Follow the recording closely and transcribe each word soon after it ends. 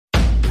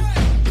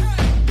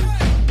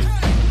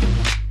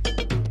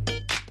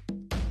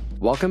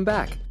Welcome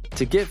back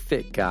to Get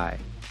Fit Guy.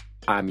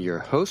 I'm your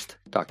host,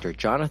 Dr.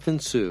 Jonathan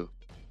Su.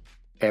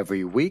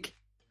 Every week,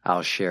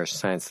 I'll share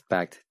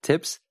science-backed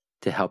tips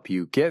to help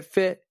you get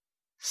fit,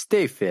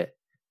 stay fit,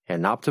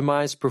 and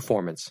optimize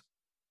performance.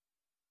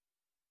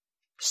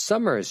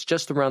 Summer is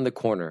just around the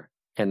corner,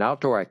 and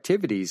outdoor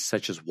activities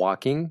such as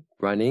walking,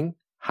 running,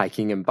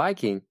 hiking, and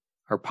biking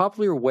are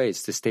popular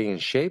ways to stay in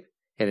shape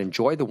and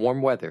enjoy the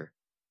warm weather.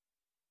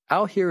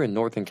 Out here in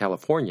Northern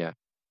California,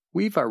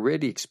 we've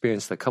already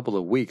experienced a couple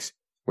of weeks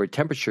where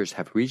temperatures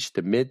have reached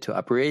the mid to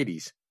upper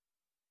 80s.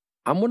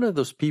 I'm one of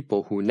those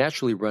people who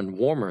naturally run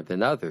warmer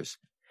than others,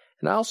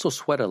 and I also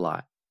sweat a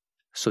lot,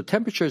 so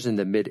temperatures in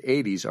the mid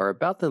 80s are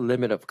about the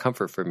limit of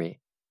comfort for me.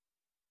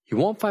 You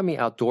won't find me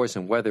outdoors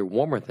in weather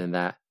warmer than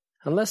that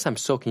unless I'm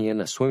soaking in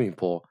a swimming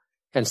pool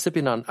and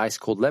sipping on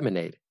ice-cold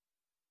lemonade.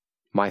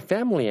 My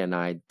family and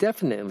I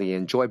definitely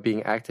enjoy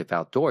being active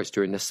outdoors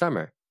during the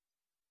summer.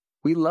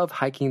 We love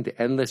hiking the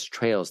endless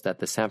trails that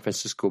the San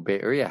Francisco Bay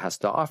Area has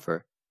to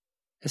offer,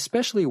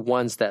 especially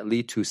ones that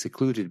lead to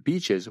secluded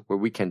beaches where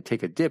we can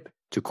take a dip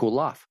to cool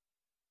off.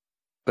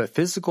 But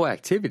physical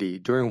activity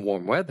during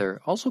warm weather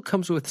also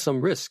comes with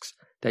some risks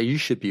that you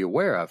should be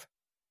aware of.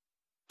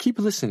 Keep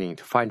listening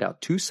to find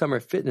out 2 summer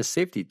fitness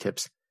safety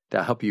tips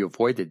that help you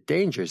avoid the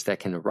dangers that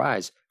can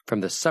arise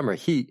from the summer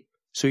heat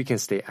so you can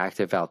stay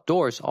active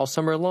outdoors all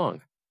summer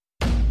long.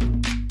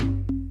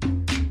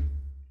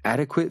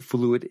 Adequate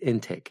fluid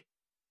intake.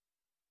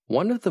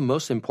 One of the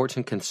most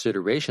important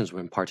considerations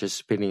when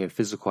participating in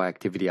physical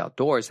activity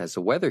outdoors as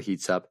the weather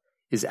heats up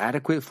is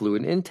adequate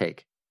fluid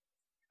intake.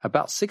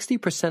 About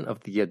 60%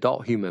 of the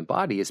adult human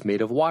body is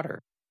made of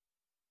water.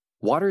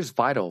 Water is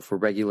vital for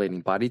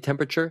regulating body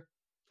temperature,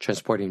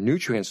 transporting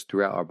nutrients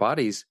throughout our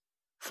bodies,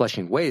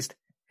 flushing waste,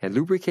 and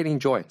lubricating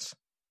joints.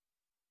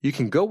 You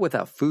can go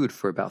without food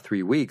for about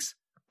 3 weeks,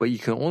 but you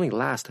can only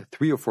last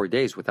 3 or 4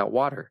 days without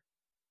water.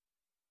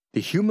 The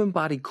human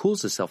body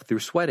cools itself through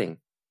sweating,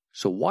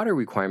 so water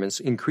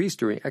requirements increase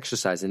during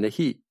exercise in the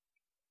heat.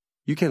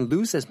 You can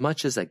lose as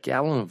much as a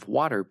gallon of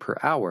water per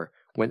hour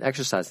when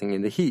exercising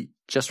in the heat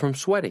just from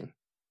sweating.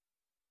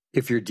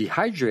 If you're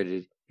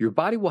dehydrated, your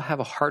body will have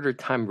a harder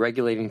time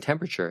regulating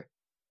temperature.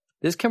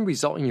 This can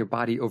result in your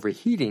body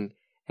overheating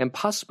and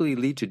possibly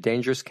lead to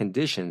dangerous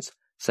conditions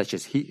such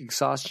as heat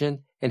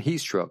exhaustion and heat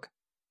stroke.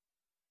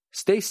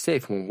 Stay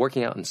safe when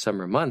working out in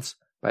summer months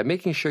by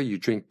making sure you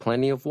drink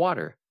plenty of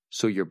water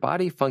so your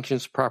body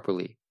functions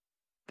properly.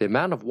 The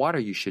amount of water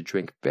you should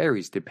drink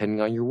varies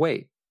depending on your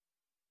weight.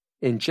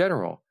 In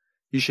general,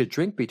 you should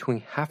drink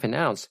between half an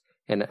ounce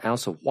and an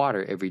ounce of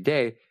water every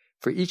day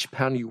for each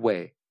pound you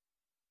weigh.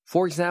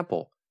 For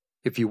example,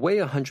 if you weigh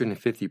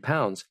 150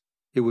 pounds,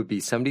 it would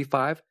be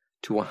 75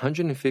 to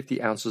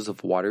 150 ounces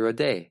of water a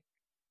day.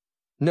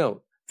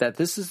 Note that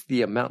this is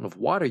the amount of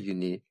water you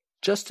need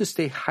just to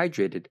stay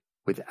hydrated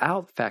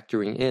without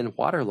factoring in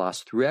water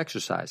loss through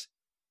exercise.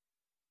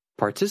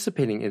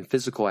 Participating in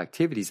physical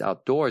activities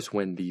outdoors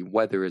when the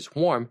weather is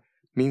warm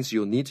means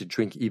you'll need to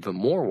drink even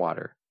more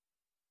water.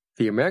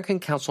 The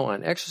American Council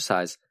on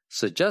Exercise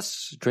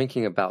suggests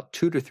drinking about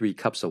 2 to 3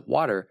 cups of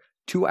water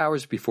 2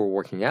 hours before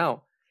working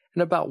out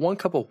and about 1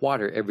 cup of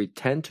water every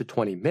 10 to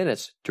 20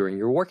 minutes during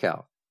your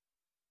workout.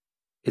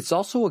 It's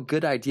also a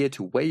good idea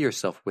to weigh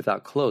yourself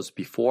without clothes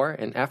before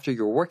and after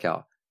your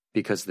workout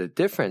because the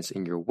difference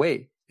in your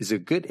weight is a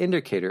good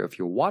indicator of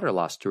your water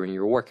loss during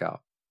your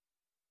workout.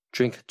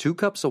 Drink 2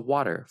 cups of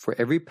water for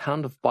every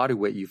pound of body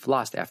weight you've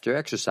lost after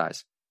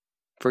exercise.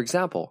 For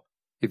example,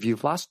 if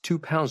you've lost 2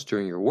 pounds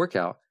during your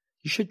workout,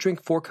 you should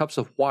drink 4 cups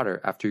of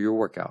water after your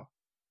workout.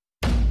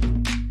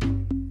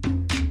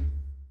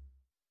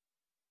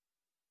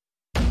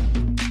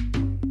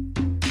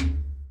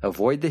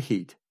 Avoid the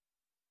heat.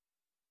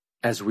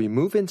 As we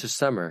move into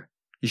summer,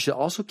 you should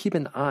also keep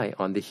an eye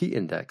on the heat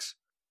index.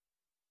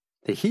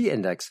 The heat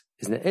index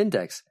is an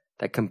index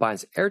that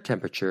combines air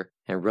temperature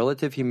and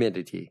relative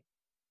humidity.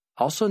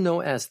 Also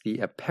known as the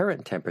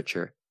apparent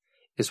temperature,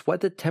 is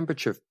what the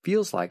temperature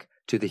feels like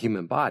to the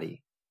human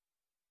body.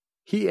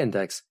 Heat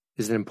index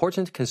is an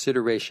important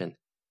consideration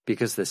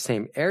because the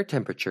same air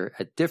temperature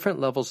at different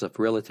levels of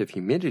relative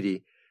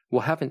humidity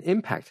will have an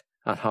impact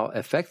on how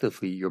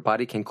effectively your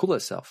body can cool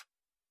itself.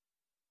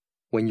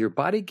 When your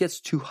body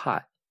gets too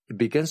hot, it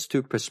begins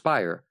to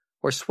perspire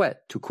or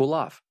sweat to cool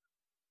off.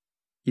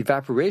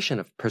 Evaporation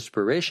of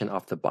perspiration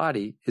off the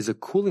body is a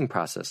cooling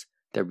process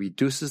that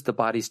reduces the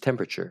body's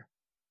temperature.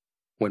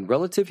 When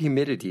relative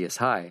humidity is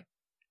high,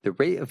 the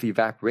rate of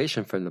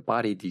evaporation from the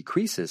body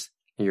decreases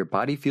and your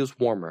body feels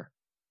warmer.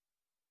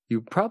 You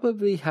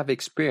probably have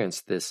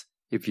experienced this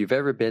if you've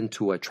ever been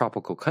to a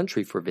tropical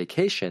country for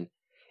vacation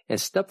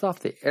and stepped off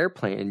the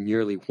airplane in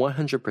nearly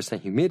 100%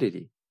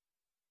 humidity.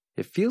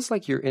 It feels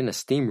like you're in a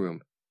steam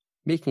room,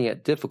 making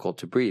it difficult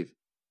to breathe.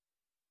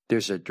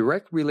 There's a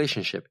direct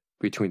relationship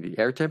between the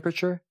air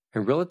temperature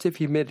and relative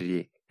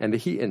humidity and the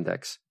heat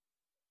index.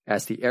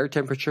 As the air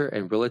temperature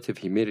and relative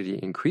humidity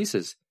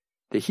increases,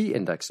 the heat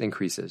index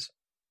increases.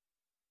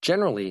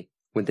 Generally,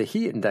 when the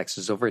heat index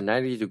is over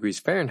 90 degrees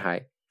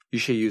Fahrenheit, you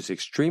should use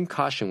extreme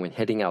caution when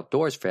heading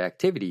outdoors for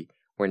activity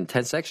or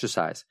intense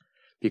exercise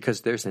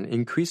because there's an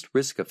increased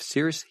risk of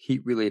serious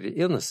heat-related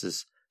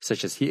illnesses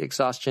such as heat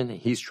exhaustion and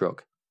heat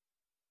stroke.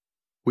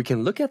 We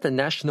can look at the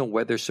National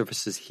Weather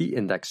Service's heat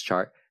index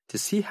chart to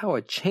see how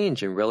a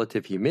change in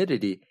relative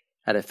humidity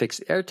at a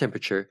fixed air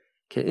temperature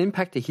can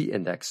impact the heat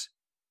index.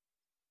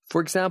 For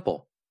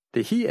example,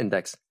 the heat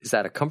index is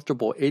at a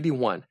comfortable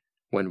 81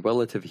 when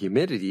relative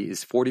humidity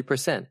is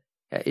 40%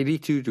 at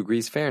 82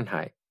 degrees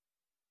Fahrenheit.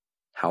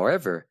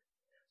 However,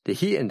 the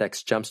heat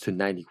index jumps to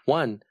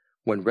 91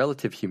 when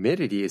relative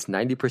humidity is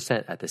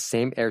 90% at the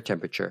same air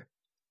temperature,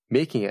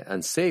 making it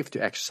unsafe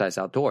to exercise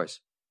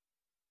outdoors.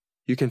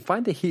 You can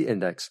find the heat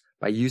index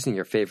by using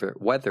your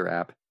favorite weather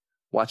app,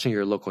 watching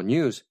your local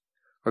news,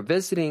 or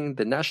visiting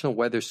the National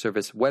Weather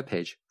Service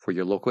webpage for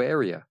your local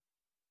area.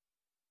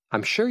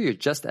 I'm sure you're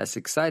just as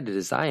excited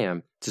as I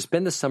am to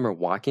spend the summer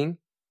walking,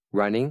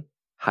 running,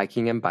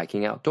 hiking, and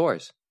biking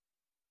outdoors.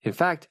 In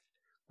fact,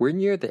 we're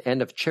near the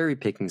end of cherry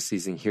picking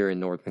season here in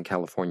Northern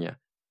California,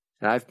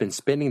 and I've been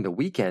spending the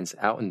weekends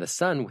out in the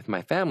sun with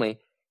my family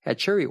at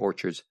cherry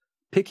orchards,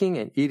 picking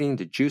and eating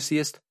the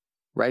juiciest,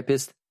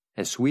 ripest,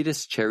 and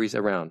sweetest cherries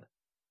around.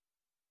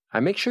 I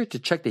make sure to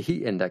check the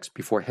heat index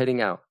before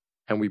heading out,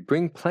 and we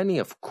bring plenty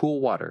of cool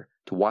water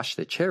to wash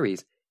the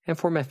cherries and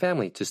for my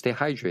family to stay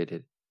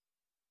hydrated.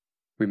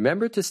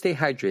 Remember to stay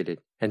hydrated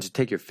and to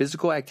take your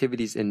physical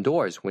activities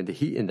indoors when the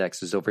heat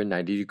index is over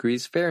 90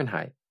 degrees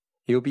Fahrenheit.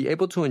 You'll be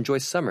able to enjoy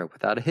summer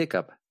without a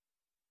hiccup.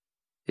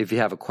 If you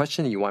have a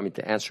question you want me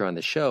to answer on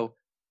the show,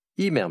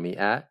 email me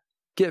at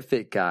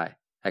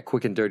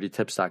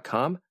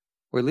getfitguy@quickanddirtytips.com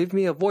or leave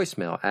me a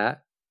voicemail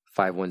at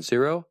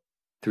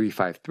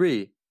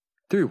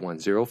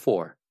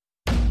 510-353-3104.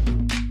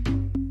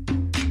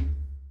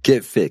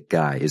 Get Fit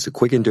Guy is a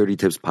Quick and Dirty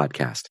Tips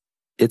podcast.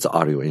 It's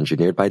audio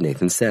engineered by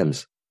Nathan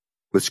Sems,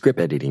 with script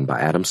editing by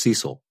Adam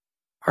Cecil.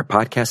 Our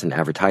podcast and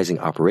advertising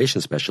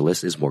operations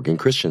specialist is Morgan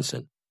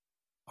Christensen.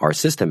 Our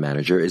assistant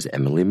manager is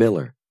Emily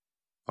Miller.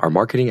 Our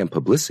marketing and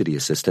publicity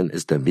assistant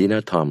is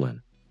Davina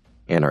Tomlin.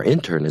 And our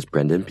intern is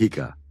Brendan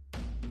Pica.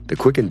 The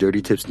Quick and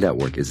Dirty Tips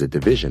Network is a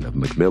division of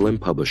Macmillan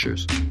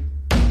Publishers.